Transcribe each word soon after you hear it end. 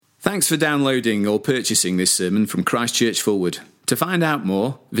Thanks for downloading or purchasing this sermon from Christchurch Fulwood. To find out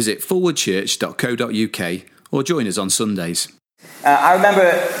more, visit fulwoodchurch.co.uk or join us on Sundays. I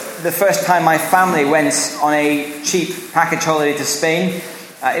remember the first time my family went on a cheap package holiday to Spain.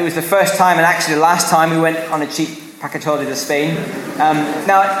 It was the first time and actually the last time we went on a cheap package holiday to Spain.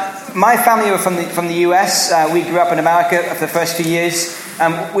 Now, my family were from the US. We grew up in America for the first few years.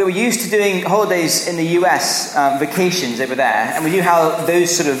 We were used to doing holidays in the US, vacations over there, and we knew how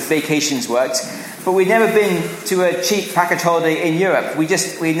those sort of vacations worked. But we'd never been to a cheap package holiday in Europe. We'd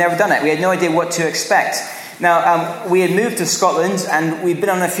never done it. We had no idea what to expect. Now, we had moved to Scotland, and we'd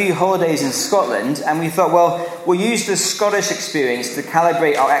been on a few holidays in Scotland, and we thought, well, we'll use the Scottish experience to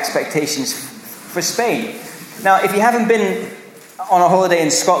calibrate our expectations for Spain. Now, if you haven't been on a holiday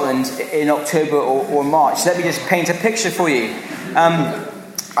in Scotland in October or March, let me just paint a picture for you.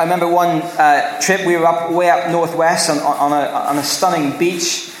 I remember one trip, we were way up northwest on a stunning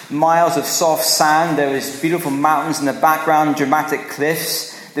beach, miles of soft sand. There was beautiful mountains in the background, dramatic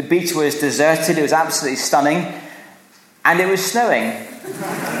cliffs. The beach was deserted. It was absolutely stunning. And it was snowing.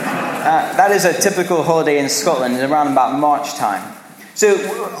 That is a typical holiday in Scotland around about March time. So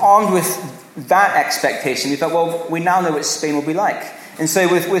armed with that expectation, we thought, well, we now know what Spain will be like. And so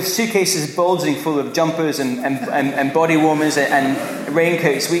with suitcases bulging full of jumpers and body warmers and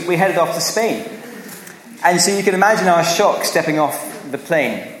raincoats, we headed off to Spain. And so you can imagine our shock stepping off the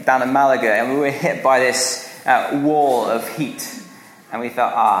plane down in Malaga, and we were hit by this wall of heat. And we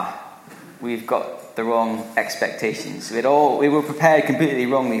thought, we've got the wrong expectations. We were prepared completely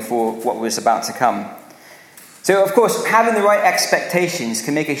wrongly for what was about to come. So, of course, having the right expectations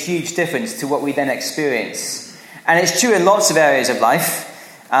can make a huge difference to what we then experience. And it's true in lots of areas of life.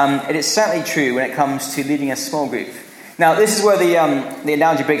 It is certainly true when it comes to leading a small group. Now, this is where the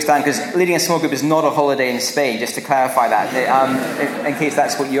analogy breaks down, because leading a small group is not a holiday in Spain, just to clarify that, in case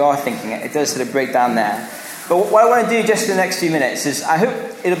that's what you are thinking. It does sort of break down there. But what I want to do just in the next few minutes is, I hope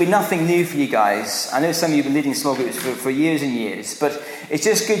it'll be nothing new for you guys. I know some of you have been leading small groups for years and years, but it's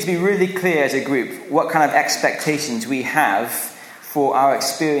just good to be really clear as a group what kind of expectations we have for our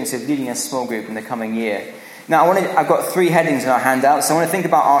experience of leading a small group in the coming year. Now, I've got 3 headings in our handout, so I want to think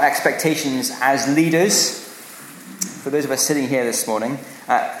about our expectations as leaders, for those of us sitting here this morning.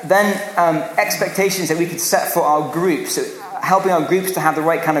 Then expectations that we could set for our groups, so helping our groups to have the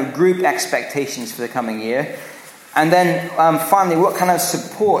right kind of group expectations for the coming year. And then finally, what kind of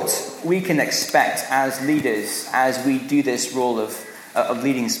support we can expect as leaders as we do this role of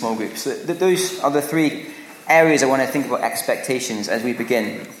leading small groups. So those are the 3 areas I want to think about expectations as we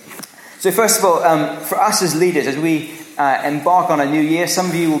begin. So first of all, for us as leaders, as we embark on a new year, some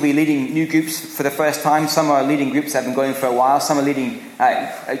of you will be leading new groups for the first time. Some are leading groups that have been going for a while. Some are leading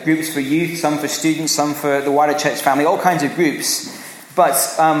groups for youth, some for students, some for the wider church family, all kinds of groups. But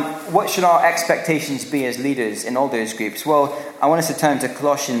what should our expectations be as leaders in all those groups? Well, I want us to turn to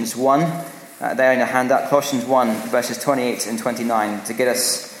Colossians 1, there in the handout, Colossians 1, verses 28 and 29, to get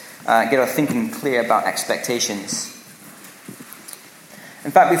our thinking clear about expectations. In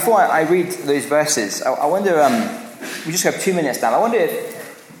fact, before I read those verses, I wonder, we just have 2 minutes now. I wonder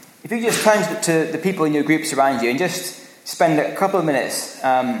if you just turn to the people in your groups around you and just spend a couple of minutes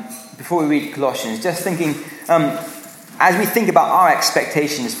before we read Colossians, just thinking, as we think about our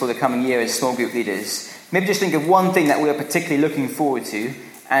expectations for the coming year as small group leaders, maybe just think of one thing that we are particularly looking forward to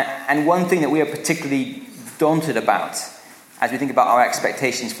and one thing that we are particularly daunted about as we think about our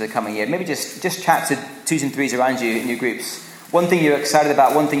expectations for the coming year. Maybe just chat to 2s and 3s around you in your groups. One thing you're excited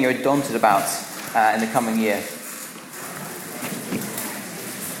about, one thing you're daunted about in the coming year.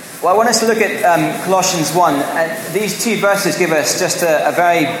 Well, I want us to look at Colossians 1. These 2 verses give us just a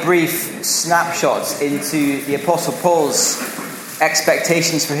very brief snapshot into the Apostle Paul's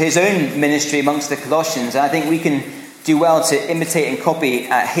expectations for his own ministry amongst the Colossians. And I think we can do well to imitate and copy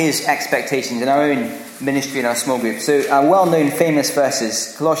his expectations in our own ministry in our small group. So, well-known famous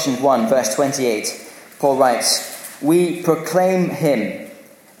verses, Colossians 1, verse 28, Paul writes, "We proclaim him,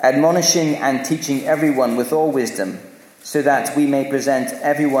 admonishing and teaching everyone with all wisdom, so that we may present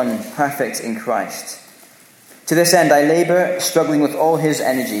everyone perfect in Christ. To this end I labor, struggling with all his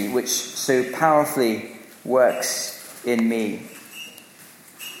energy, which so powerfully works in me."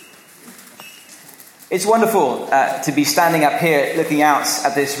 It's wonderful to be standing up here looking out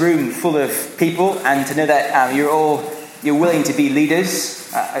at this room full of people and to know that you're willing to be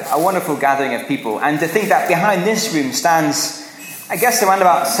leaders, a wonderful gathering of people. And to think that behind this room stands, I guess, around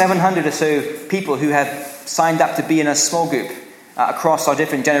about 700 or so people who have signed up to be in a small group across our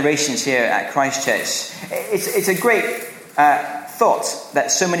different generations here at Christchurch. It's a great thought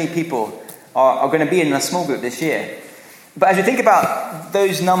that so many people are going to be in a small group this year. But as we think about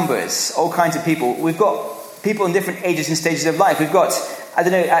those numbers, all kinds of people, we've got people in different ages and stages of life. We've got,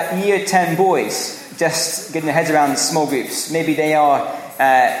 year 10 boys just getting their heads around small groups. Maybe they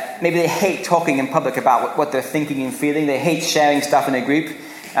hate talking in public about what they're thinking and feeling. They hate sharing stuff in a group.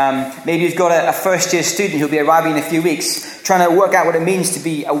 Maybe you've got a first-year student who'll be arriving in a few weeks, trying to work out what it means to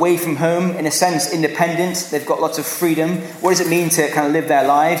be away from home, in a sense, independent. They've got lots of freedom. What does it mean to kind of live their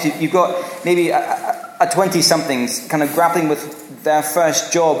lives? You've got maybe a 20-somethings kind of grappling with their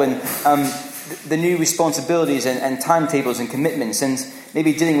first job and the new responsibilities and timetables and commitments, and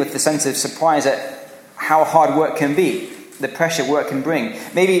maybe dealing with the sense of surprise at how hard work can be, the pressure work can bring.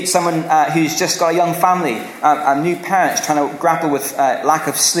 Maybe someone who's just got a young family, new parents trying to grapple with lack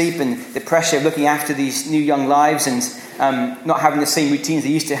of sleep and the pressure of looking after these new young lives and not having the same routines they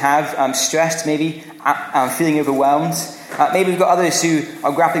used to have, stressed maybe, feeling overwhelmed. Maybe we've got others who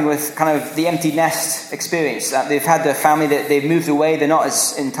are grappling with kind of the empty nest experience. They've had their family, they've moved away, they're not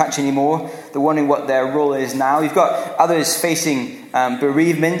as in touch anymore. They're wondering what their role is now. You've got others facing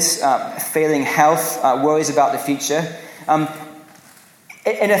bereavement, failing health, worries about the future.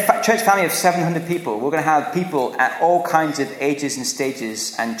 In a church family of 700 people, we're going to have people at all kinds of ages and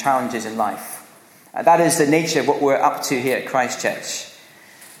stages and challenges in life. That is the nature of what we're up to here at Christ Church.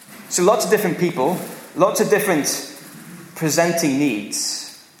 So lots of different people, lots of different presenting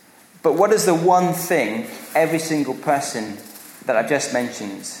needs. But what is the one thing every single person that I've just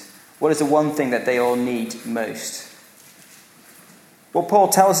mentioned, what is the one thing that they all need most? Well, Paul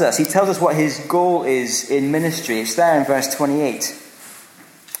tells us. He tells us what his goal is in ministry. It's there in verse 28.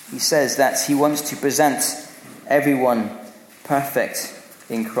 He says that he wants to present everyone perfect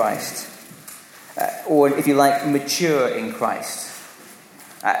in Christ. Or, if you like, mature in Christ.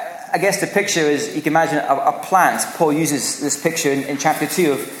 I guess the picture is, you can imagine a plant. Paul uses this picture in chapter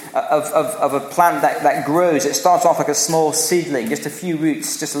 2 of a plant that grows. It starts off like a small seedling, just a few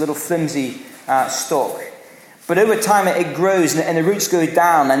roots, just a little flimsy stalk. But over time it grows and the roots go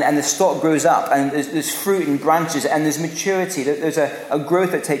down and the stalk grows up and there's fruit and branches and there's maturity. There's a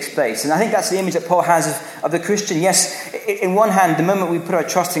growth that takes place. And I think that's the image that Paul has of the Christian. Yes, in one hand, the moment we put our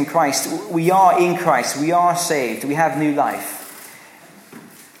trust in Christ, we are in Christ, we are saved, we have new life.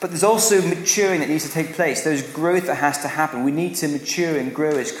 But there's also maturing that needs to take place. There's growth that has to happen. We need to mature and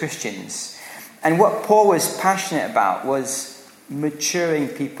grow as Christians. And what Paul was passionate about was maturing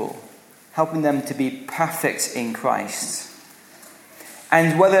people, helping them to be perfect in Christ.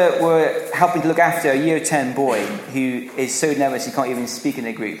 And whether we're helping to look after a year 10 boy who is so nervous he can't even speak in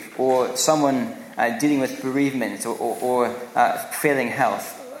a group, or someone dealing with bereavement or failing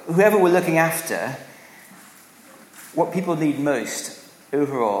health, whoever we're looking after, what people need most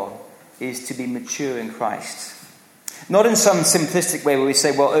overall is to be mature in Christ. Not in some simplistic way where we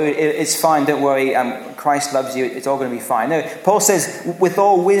say, well, it's fine, don't worry, Christ loves you, it's all going to be fine. No, Paul says, with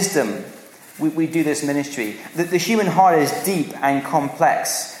all wisdom, we do this ministry. The human heart is deep and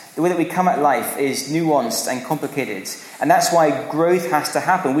complex. The way that we come at life is nuanced and complicated. And that's why growth has to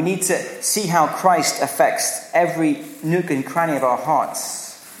happen. We need to see how Christ affects every nook and cranny of our hearts.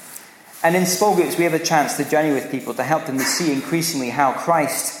 And in small groups, we have a chance to journey with people to help them to see increasingly how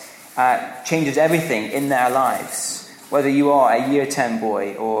Christ changes everything in their lives, whether you are a year 10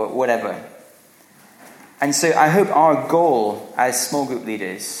 boy or whatever. And so I hope our goal as small group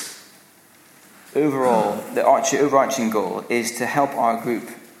leaders, overall, the overarching goal is to help our group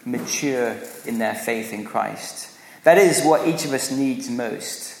mature in their faith in Christ. That is what each of us needs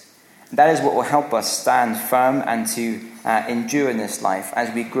most. That is what will help us stand firm and to endure in this life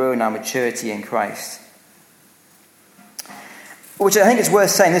as we grow in our maturity in Christ. Which I think is worth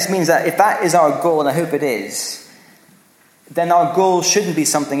saying. This means that if that is our goal, and I hope it is, then our goal shouldn't be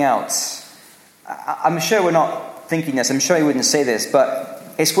something else. I'm sure we're not thinking this. I'm sure he wouldn't say this,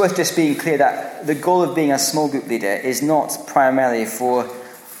 but it's worth just being clear that the goal of being a small group leader is not primarily for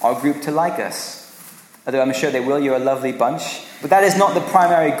our group to like us. Although I'm sure they will, you're a lovely bunch. But that is not the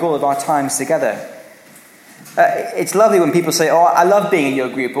primary goal of our times together. It's lovely when people say, oh, I love being in your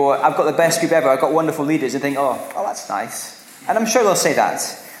group, or I've got the best group ever, I've got wonderful leaders, and think, oh, that's nice. And I'm sure they'll say that.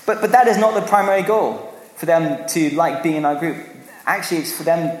 But that is not the primary goal, for them to like being in our group. Actually, it's for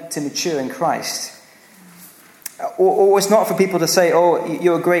them to mature in Christ. Or it's not for people to say, oh,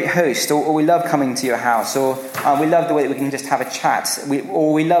 you're a great host, or we love coming to your house, or we love the way that we can just have a chat,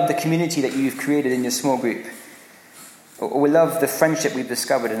 or we love the community that you've created in your small group, or we love the friendship we've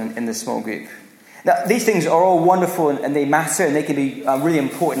discovered in the small group. Now, these things are all wonderful and they matter, and they can be really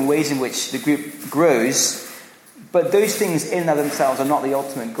important ways in which the group grows, but those things in and of themselves are not the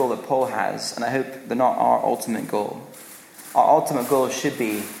ultimate goal that Paul has, and I hope they're not our ultimate goal. Our ultimate goal should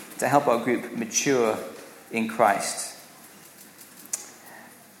be to help our group mature in Christ.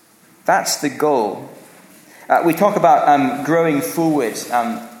 That's the goal. We talk about growing forward.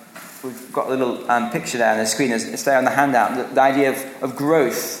 We've got a little picture there on the screen. It's there on the handout. The idea of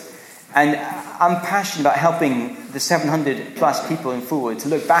growth. And I'm passionate about helping the 700 plus people in Forward to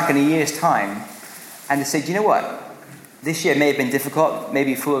look back in a year's time and to say, do you know what? This year may have been difficult,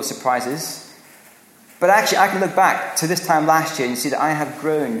 maybe full of surprises. But actually, I can look back to this time last year and see that I have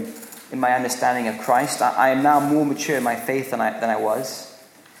grown in my understanding of Christ. I am now more mature in my faith than I was.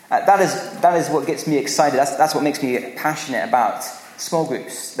 That is what gets me excited. That's what makes me passionate about small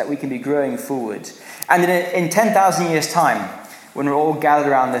groups, that we can be growing forward. And in 10,000 years' time, when we're all gathered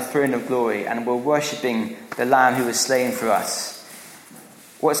around the throne of glory and we're worshipping the Lamb who was slain for us,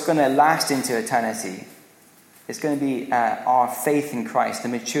 what's going to last into eternity is going to be our faith in Christ, the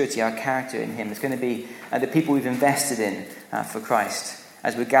maturity, our character in him. It's going to be the people we've invested in for Christ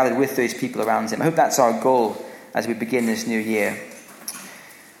as we're gathered with those people around him. I hope that's our goal as we begin this new year.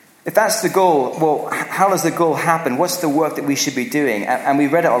 If that's the goal, well, how does the goal happen? What's the work that we should be doing? And we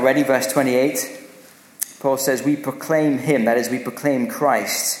read it already, verse 28. Paul says, we proclaim him, that is, we proclaim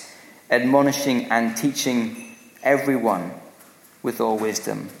Christ, admonishing and teaching everyone with all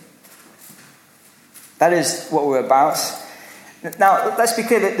wisdom. That is what we're about. Now, let's be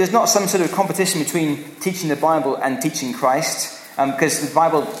clear that there's not some sort of competition between teaching the Bible and teaching Christ, because the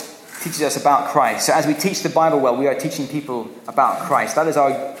Bible teaches us about Christ. So as we teach the Bible well, we are teaching people about Christ. That is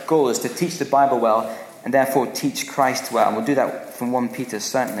our goal, is to teach the Bible well and therefore teach Christ well. And we'll do that from 1 Peter,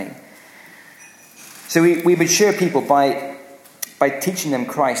 certainly. So we mature people by teaching them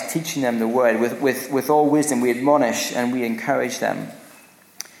Christ, teaching them the word. With all wisdom, we admonish and we encourage them.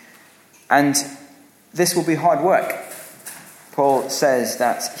 And this will be hard work. Paul says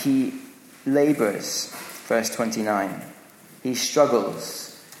that he labors, verse 29. He struggles.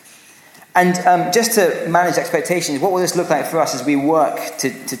 And just to manage expectations, what will this look like for us as we work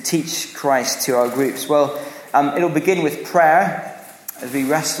to teach Christ to our groups? Well, it'll begin with prayer, as we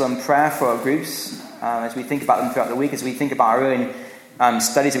wrestle on prayer for our groups, as we think about them throughout the week, as we think about our own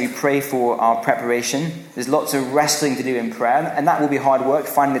studies, and we pray for our preparation. There's lots of wrestling to do in prayer, and that will be hard work,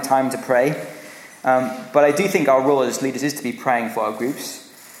 finding the time to pray. But I do think our role as leaders is to be praying for our groups.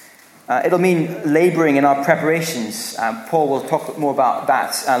 It'll mean labouring in our preparations. Paul will talk more about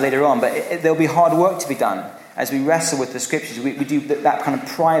that later on, but there'll be hard work to be done as we wrestle with the scriptures. We do that kind of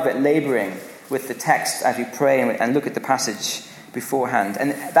private labouring with the text as we pray and look at the passage beforehand.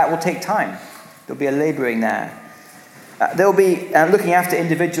 And that will take time. There'll be a labouring there. There'll be looking after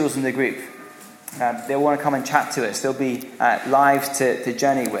individuals in the group. They'll want to come and chat to us. There'll be lives to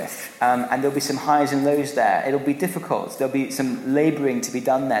journey with. And there'll be some highs and lows there. It'll be difficult. There'll be some labouring to be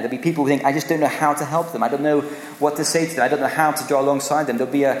done there. There'll be people who think, I just don't know how to help them. I don't know what to say to them. I don't know how to draw alongside them.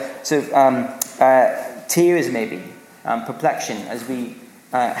 There'll be a sort of tears maybe, perplexion as we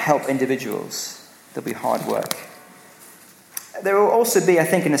help individuals. There'll be hard work. There will also be, I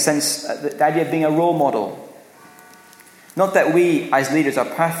think, in a sense, the idea of being a role model. Not that we, as leaders, are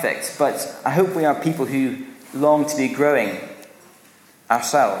perfect, but I hope we are people who long to be growing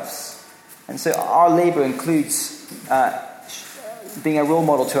ourselves. And so our labour includes being a role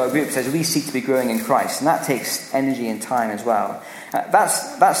model to our groups as we seek to be growing in Christ. And that takes energy and time as well.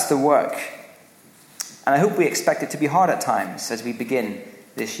 That's the work. And I hope we expect it to be hard at times as we begin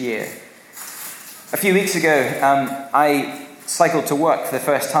this year. A few weeks ago, I cycled to work for the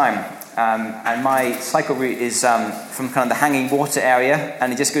first time. And my cycle route is from kind of the hanging water area,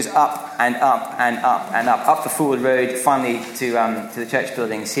 and it just goes up and up and up and up the Forward Road, finally to the church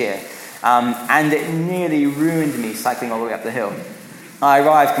buildings here. And it nearly ruined me cycling all the way up the hill. I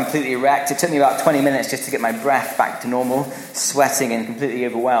arrived completely wrecked. It took me about 20 minutes just to get my breath back to normal, sweating and completely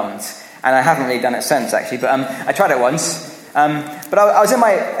overwhelmed. And I haven't really done it since, actually, but I tried it once. But I was at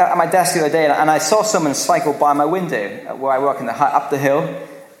my desk the other day, and I saw someone cycle by my window where I work in the hut, up the hill.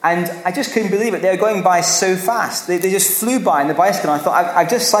 And I just couldn't believe it. They were going by so fast. They just flew by in the bicycle. And I thought, I've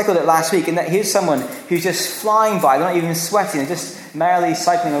just cycled it last week. And here's someone who's just flying by. They're not even sweating. They're just merrily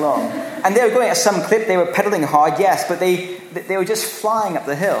cycling along. And they were going at some clip. They were pedaling hard, yes. But they were just flying up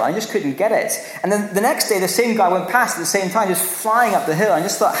the hill. I just couldn't get it. And then the next day, the same guy went past at the same time, just flying up the hill. I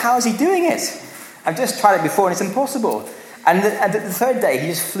just thought, how is he doing it? I've just tried it before and it's impossible. And the third day, he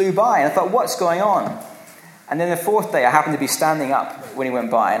just flew by. And I thought, what's going on? And then the fourth day, I happened to be standing up when he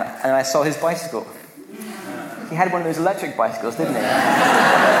went by, and I saw his bicycle. He had one of those electric bicycles, didn't he?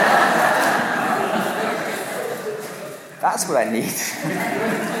 That's what I need.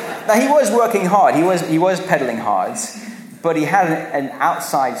 Now, he was working hard. He was pedaling hard, but he had an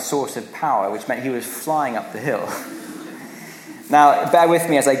outside source of power, which meant he was flying up the hill. Now, bear with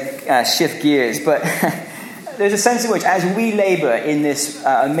me as I shift gears, but there's a sense in which as we labour in this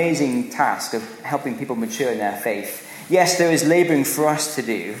amazing task of helping people mature in their faith, yes, there is labouring for us to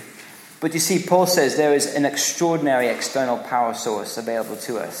do, but you see, Paul says there is an extraordinary external power source available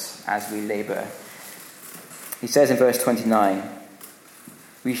to us as we labour. He says in verse 29,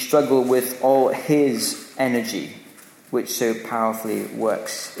 we struggle with all his energy, which so powerfully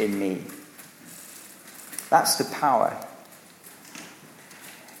works in me. That's the power.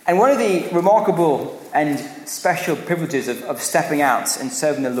 And one of the remarkable and special privileges of stepping out and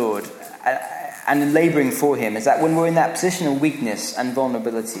serving the Lord and labouring for him is that when we're in that position of weakness and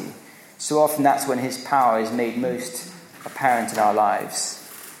vulnerability, so often that's when his power is made most apparent in our lives.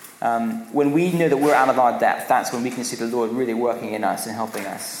 When we know that we're out of our depth, that's when we can see the Lord really working in us and helping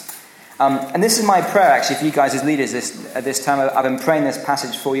us. And this is my prayer, actually, for you guys as leaders at this time. I've been praying this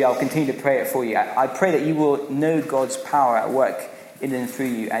passage for you. I'll continue to pray it for you. I pray that you will know God's power at work in and through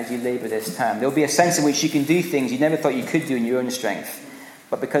you as you labour this term. There will be a sense in which you can do things you never thought you could do in your own strength.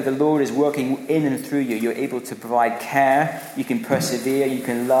 But because the Lord is working in and through you, you're able to provide care, you can persevere, you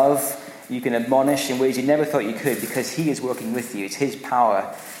can love, you can admonish in ways you never thought you could because he is working with you. It's his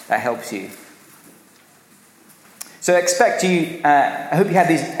power that helps you. So I hope you have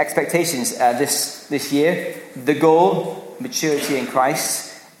these expectations this year. The goal, maturity in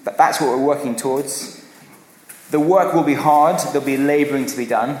Christ, that's what we're working towards. The work will be hard, there'll be labouring to be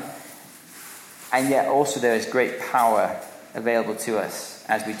done, and yet also there is great power available to us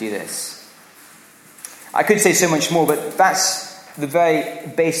as we do this. I could say so much more, but that's the very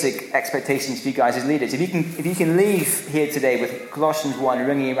basic expectations for you guys as leaders. If you can leave here today with Colossians 1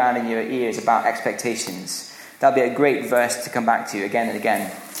 ringing around in your ears about expectations, that'll be a great verse to come back to again and again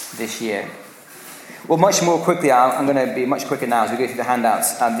this year. Well, much more quickly, I'm going to be much quicker now as we go through the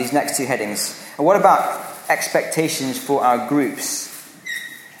handouts, these next two headings. And what about expectations for our groups?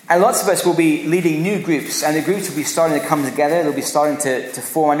 And lots of us will be leading new groups, and the groups will be starting to come together. They'll be starting to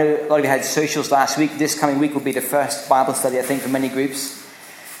form. I know a lot of you had socials last week. This coming week will be the first Bible study, I think, for many groups.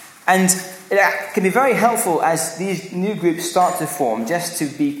 And it can be very helpful as these new groups start to form, just to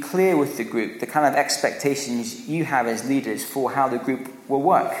be clear with the group, the kind of expectations you have as leaders for how the group will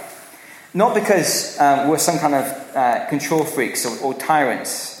work. Not because we're some kind of control freaks or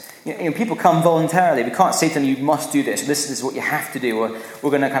tyrants. You know, people come voluntarily. We can't say to them, you must do this. This is what you have to do. Or we're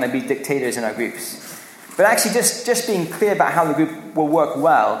going to kind of be dictators in our groups. But actually, just being clear about how the group will work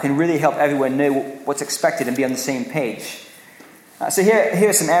well can really help everyone know what's expected and be on the same page. So here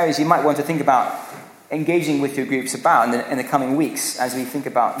are some areas you might want to think about engaging with your groups about in the coming weeks as we think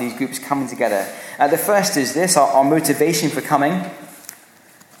about these groups coming together. The first is this, our motivation for coming.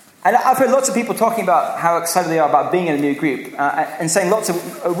 And I've heard lots of people talking about how excited they are about being in a new group and saying lots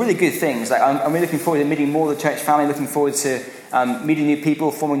of really good things. Like, I'm really looking forward to meeting more of the church family, looking forward to meeting new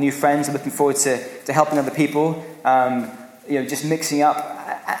people, forming new friends, and looking forward to helping other people, just mixing up.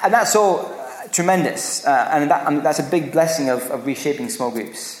 And that's all tremendous. And that's a big blessing of reshaping small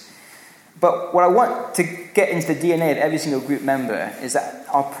groups. But what I want to get into the DNA of every single group member is that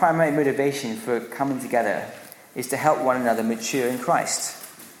our primary motivation for coming together is to help one another mature in Christ.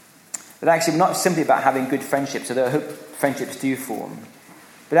 But actually, we're not simply about having good friendships, although I hope friendships do form.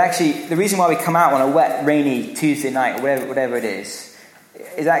 But actually, the reason why we come out on a wet, rainy Tuesday night, or whatever it is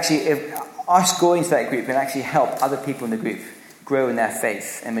actually if us going to that group can actually help other people in the group grow in their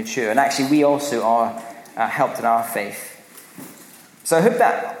faith and mature. And actually, we also are helped in our faith. So I hope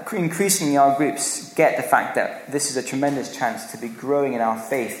that increasingly our groups get the fact that this is a tremendous chance to be growing in our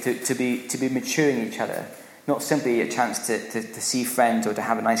faith, to be maturing each other. Not simply a chance to see friends or to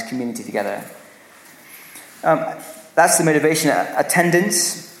have a nice community together. That's the motivation.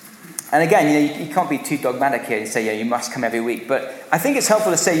 Attendance. And again, you can't be too dogmatic here and say, you must come every week. But I think it's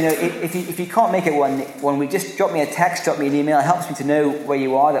helpful to say, if you can't make it one week, just drop me a text, drop me an email. It helps me to know where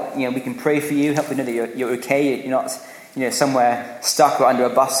you are, that we can pray for you, help me know that you're okay, you're not somewhere stuck or under a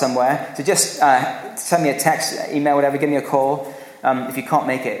bus somewhere. So just send me a text, email, whatever, give me a call if you can't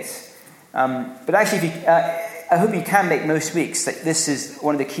make it. But actually, I hope you can make most weeks that this is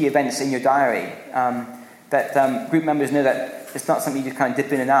one of the key events in your diary. That group members know that it's not something you just kind of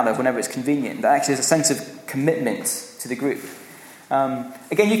dip in and out of whenever it's convenient. That actually there's a sense of commitment to the group.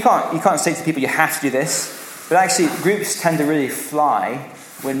 Again, you can't say to people you have to do this, but actually groups tend to really fly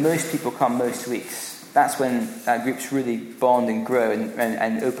when most people come most weeks. That's when groups really bond and grow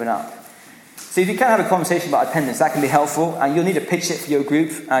and open up. So if you can have a conversation about attendance, that can be helpful. And you'll need to pitch it for your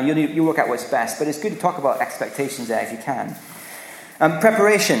group. You'll work out what's best. But it's good to talk about expectations there if you can.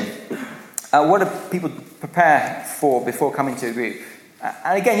 Preparation. What do people prepare for before coming to a group?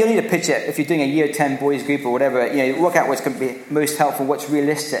 And again, you'll need to pitch it if you're doing a year 10 boys group or whatever. Work out what's going to be most helpful, what's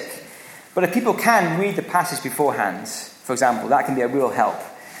realistic. But if people can read the passage beforehand, for example, that can be a real help.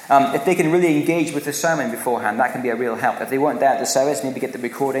 If they can really engage with the sermon beforehand, that can be a real help. If they weren't there at the service, maybe get the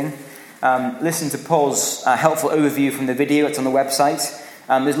recording. Listen to Paul's helpful overview from the video. It's on the website.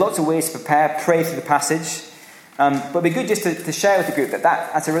 There's lots of ways to prepare. Pray through the passage. But it'd be good just to share with the group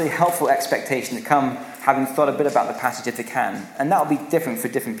that's a really helpful expectation to come having thought a bit about the passage if they can. And that'll be different for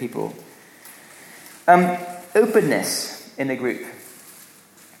different people. Openness in the group.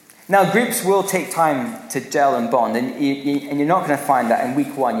 Now, groups will take time to gel and bond, and you're not going to find that in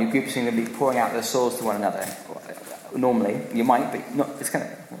week one your groups are going to be pouring out their souls to one another. Normally, you might, but not, it's going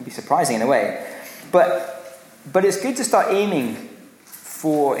to be surprising in a way. But it's good to start aiming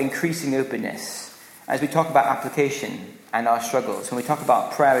for increasing openness as we talk about application and our struggles, when we talk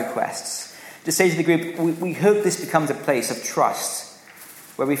about prayer requests. To say to the group, we hope this becomes a place of trust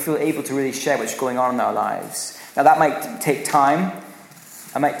where we feel able to really share what's going on in our lives. Now, that might take time.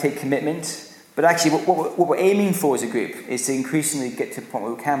 I might take commitment, but actually what we're aiming for as a group is to increasingly get to a point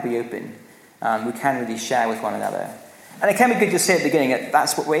where we can be open, we can really share with one another. And it can be good to say at the beginning that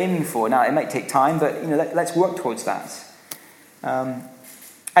that's what we're aiming for. Now, it might take time, but let's work towards that.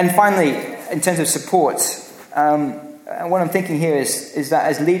 And finally, in terms of support, what I'm thinking here is that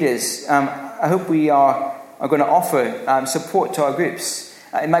as leaders, I hope we are going to offer support to our groups.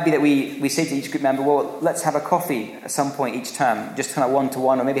 It might be that we say to each group member, well, let's have a coffee at some point each term, just kind of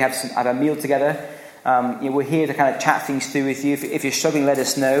one-to-one, or maybe have a meal together. We're here to kind of chat things through with you. If you're struggling, let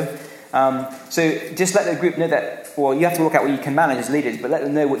us know. So just let the group know that, well, you have to work out what you can manage as leaders, but let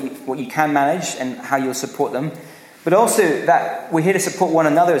them know what you can manage and how you'll support them. But also that we're here to support one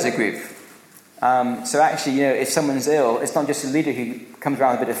another as a group. So actually, if someone's ill, it's not just the leader who comes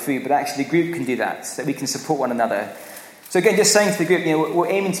around with a bit of food, but actually the group can do that, so that we can support one another. So again, just saying to the group, we're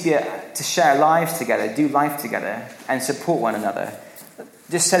aiming to share lives together, do life together, and support one another.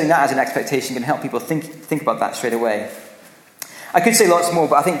 Just setting that as an expectation can help people think about that straight away. I could say lots more,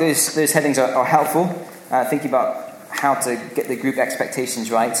 but I think those headings are helpful. Thinking about how to get the group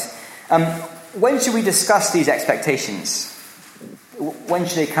expectations right. When should we discuss these expectations? When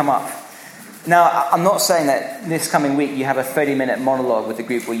should they come up? Now, I'm not saying that this coming week you have a 30-minute monologue with the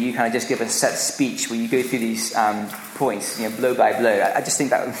group where you kind of just give a set speech where you go through these points, blow by blow. I just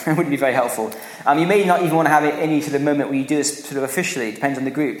think that wouldn't be very helpful. You may not even want to have any sort of moment where you do this sort of officially. It depends on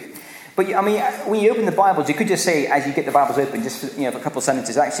the group. But when you open the Bibles, you could just say, as you get the Bibles open, just for, a couple of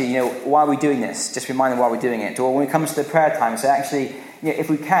sentences, actually, why are we doing this? Just remind them why we're doing it. Or when it comes to the prayer time, say, actually, if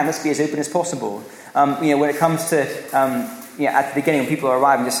we can, let's be as open as possible. When it comes to at the beginning when people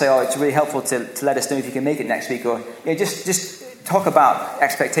arrive, and just say, it's really helpful to let us know if you can make it next week, or just talk about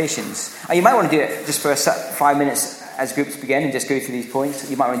expectations. You might want to do it just for a set 5 minutes as groups begin and just go through these points.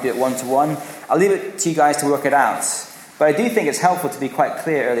 You might want to do it one-to-one. I'll leave it to you guys to work it out. But I do think it's helpful to be quite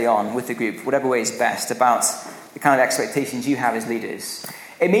clear early on with the group, whatever way is best, about the kind of expectations you have as leaders.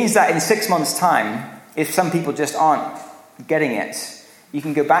 It means that in 6 months' time, if some people just aren't getting it, you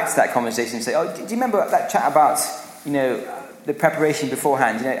can go back to that conversation and say, do you remember that chat about, the preparation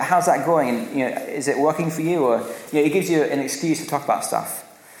beforehand? How's that going? And, is it working for you? Or, it gives you an excuse to talk about stuff.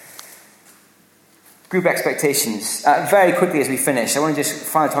 Group expectations. Very quickly as we finish, I want to just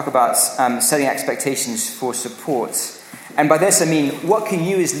finally talk about setting expectations for support. And by this I mean, what can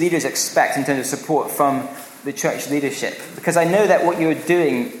you as leaders expect in terms of support from the church leadership? Because I know that what you're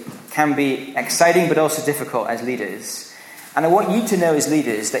doing can be exciting but also difficult as leaders. And I want you to know as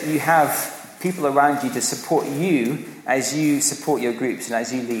leaders that you have people around you to support you as you support your groups and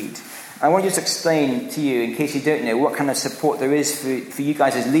as you lead. And I want to just explain to you, in case you don't know, what kind of support there is for you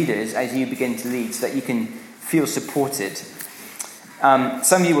guys as leaders as you begin to lead, so that you can feel supported.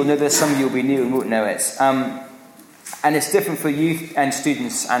 Some of you will know this, some of you will be new and won't know it. And it's different for youth and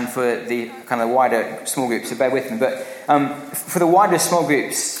students and for the kind of wider small groups, so bear with me. But for the wider small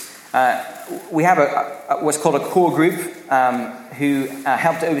groups, we have what's called a core group who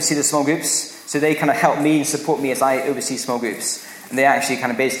help to oversee the small groups. So they kind of help me and support me as I oversee small groups. And they actually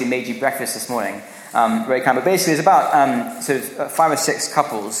kind of basically made you breakfast this morning. Very kind. But basically there's about sort of 5 or 6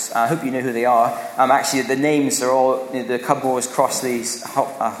 couples. I hope you know who they are. Actually, the names are all the Cudmores, Crossleys,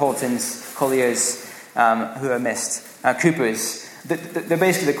 Haltons, Colliers, who are missed, Coopers. They're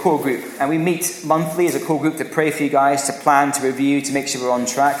basically the core group. And we meet monthly as a core group to pray for you guys, to plan, to review, to make sure we're on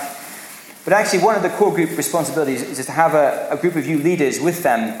track. But actually one of the core group responsibilities is to have a group of you leaders with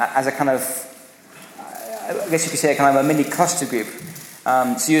them as a kind of, I guess you could say, a kind of a mini cluster group.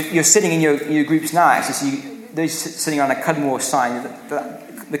 So you're sitting in your groups now, actually. So those sitting on a Cudmore sign,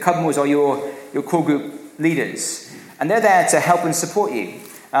 the Cudmores are your core group leaders. And they're there to help and support you.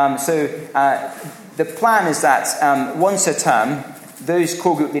 So the plan is that once a term, those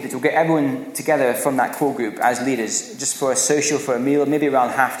core group leaders will get everyone together from that core group as leaders, just for a social, for a meal, maybe around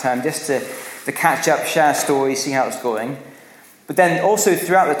half-term, just to catch up, share stories, see how it's going. But then also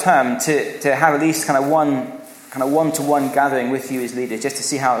throughout the term to have at least kind of one-to-one gathering with you as leaders, just to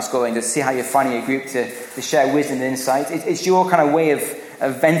see how it's going, to see how you're finding your group, to share wisdom and insight. It's your kind of way of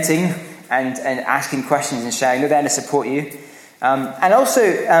venting and asking questions and sharing. They're there to support you. And also,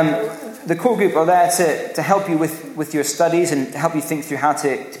 the core group are there to help you with your studies and to help you think through how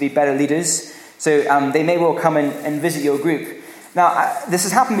to be better leaders. So they may well come and visit your group. Now, this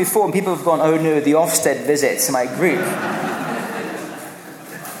has happened before, and people have gone, oh no, the Ofsted visit to my group.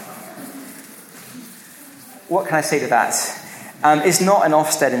 What can I say to that? It's not an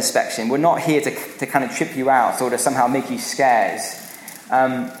Ofsted inspection. We're not here to kind of trip you out or to somehow make you scared.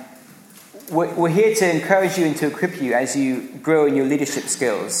 We're here to encourage you and to equip you as you grow in your leadership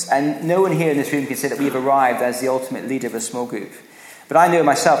skills. And no one here in this room can say that we've arrived as the ultimate leader of a small group. But I know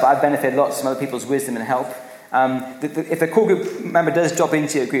myself, I've benefited lots from other people's wisdom and help. If a core group member does drop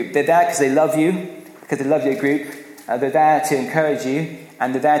into your group, they're there because they love you, because they love your group. They're there to encourage you,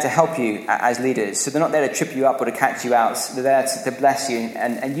 and they're there to help you as leaders. So they're not there to trip you up or to catch you out. They're there to bless you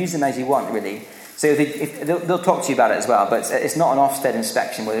and use them as you want, really. So they'll talk to you about it as well, but it's not an Ofsted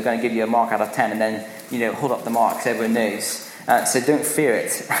inspection where they're going to give you a mark out of 10 and then, hold up the mark so everyone knows. So don't fear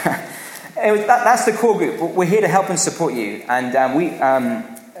it. Anyway, that's the core group. We're here to help and support you. And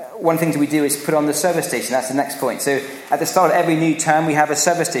one of the things we do is put on the service station. That's the next point. So at the start of every new term, we have a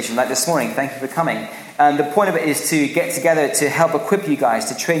service station, like this morning. Thank you for coming. And the point of it is to get together to help equip you guys,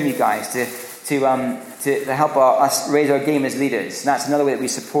 to train you guys, to help us raise our game as leaders. And that's another way that we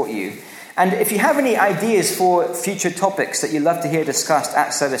support you. And if you have any ideas for future topics that you'd love to hear discussed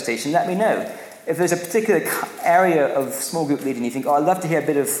at Service Station, let me know. If there's a particular area of small group leading, you think, I'd love to hear a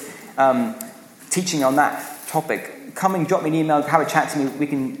bit of teaching on that topic, come and drop me an email, have a chat to me. We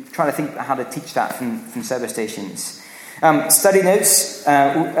can try to think how to teach that from Service Stations. Study notes.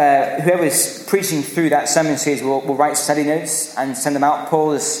 Whoever's preaching through that sermon series will write study notes and send them out.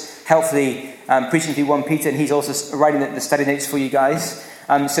 Paul is helpfully preaching through 1 Peter, and he's also writing the study notes for you guys.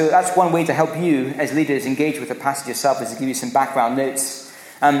 So that's one way to help you as leaders engage with the passage yourself, is to give you some background notes.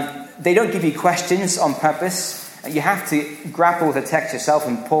 They don't give you questions on purpose. You have to grapple with the text yourself,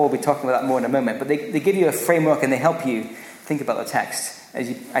 and Paul will be talking about that more in a moment. But they give you a framework and they help you think about the text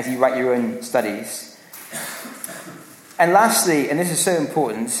as you write your own studies. And lastly, and this is so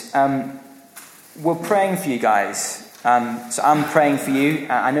important, we're praying for you guys. So I'm praying for you.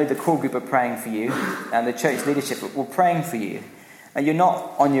 I know the core group are praying for you, and the church leadership, we're praying for you. And you're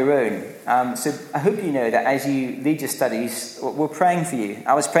not on your own. So I hope you know that as you lead your studies, we're praying for you.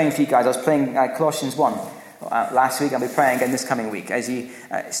 I was praying for you guys. I was praying Colossians 1 last week. I'll be praying again this coming week as you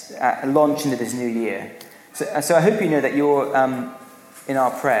launch into this new year. So I hope you know that you're in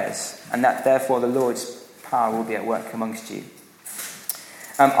our prayers, and that therefore the Lord's power will be at work amongst you.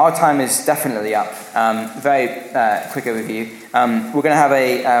 Our time is definitely up. Very quick overview. We're going to have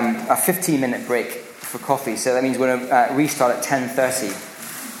a 15-minute break for coffee, so that means we're going to restart at 10:30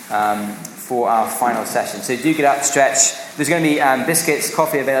 for our final session. So do get up, stretch. There's going to be biscuits,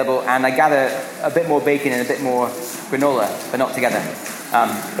 coffee available, and I gather a bit more bacon and a bit more granola, but not together.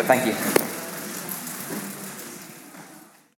 But thank you.